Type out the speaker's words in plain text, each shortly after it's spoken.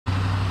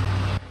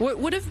What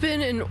would have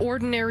been an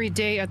ordinary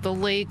day at the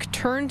lake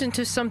turned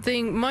into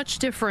something much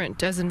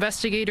different as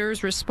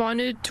investigators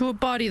responded to a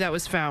body that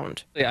was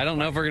found. I don't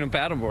know if we're going to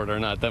paddleboard or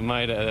not. That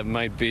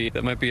might be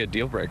a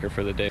deal breaker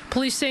for the day.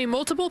 Police say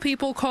multiple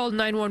people called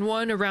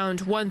 911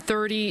 around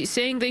 1:30,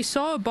 saying they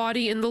saw a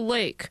body in the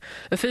lake.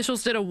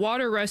 Officials did a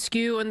water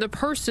rescue, and the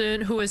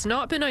person, who has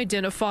not been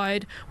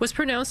identified, was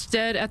pronounced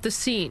dead at the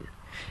scene.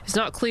 It's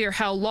not clear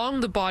how long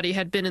the body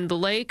had been in the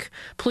lake.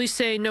 Police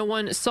say no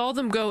one saw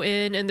them go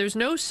in, and there's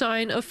no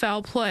sign of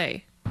foul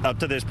play. Up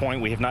to this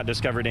point, we have not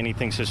discovered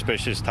anything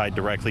suspicious tied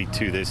directly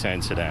to this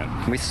incident.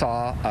 We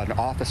saw an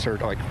officer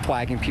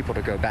flagging people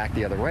to go back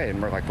the other way,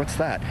 and we're like, what's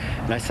that?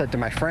 And I said to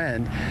my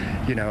friend,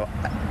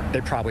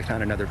 they probably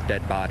found another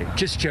dead body.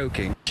 Just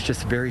joking. It's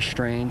just very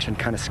strange and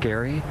kind of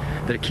scary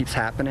that it keeps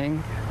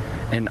happening.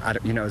 And,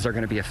 is there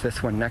going to be a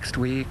fifth one next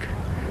week?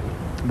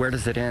 Where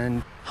does it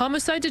end?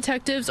 Homicide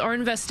detectives are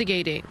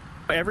investigating.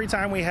 Every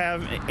time we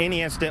have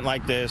any incident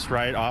like this,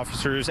 right,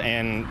 officers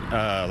and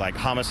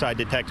homicide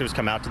detectives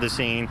come out to the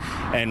scene,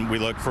 and we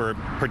look for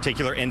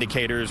particular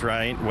indicators,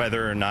 right,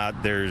 whether or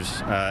not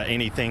there's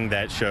anything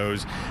that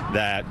shows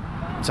that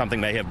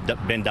something may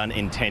have been done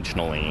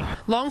intentionally.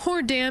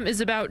 Longhorn Dam is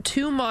about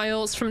 2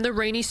 miles from the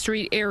Rainy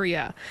Street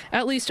area.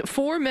 At least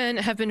 4 men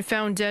have been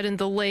found dead in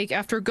the lake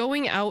after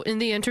going out in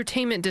the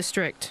entertainment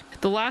district.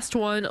 The last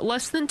one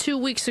less than 2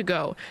 weeks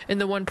ago, and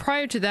the one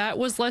prior to that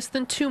was less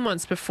than 2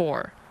 months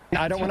before.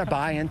 I don't want to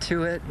buy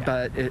into it,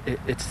 but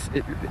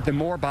the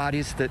more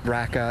bodies that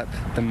rack up,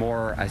 the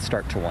more I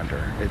start to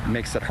wonder. It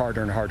makes it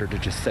harder and harder to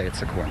just say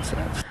it's a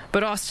coincidence.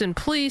 But Austin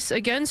police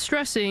again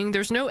stressing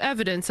there's no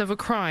evidence of a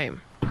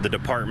crime. The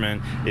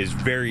department is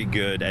very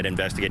good at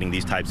investigating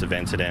these types of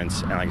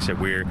incidents, and like I said,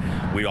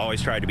 we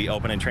always try to be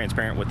open and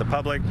transparent with the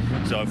public.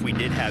 So if we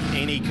did have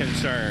any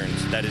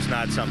concerns, that is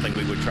not something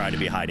we would try to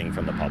be hiding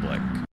from the public.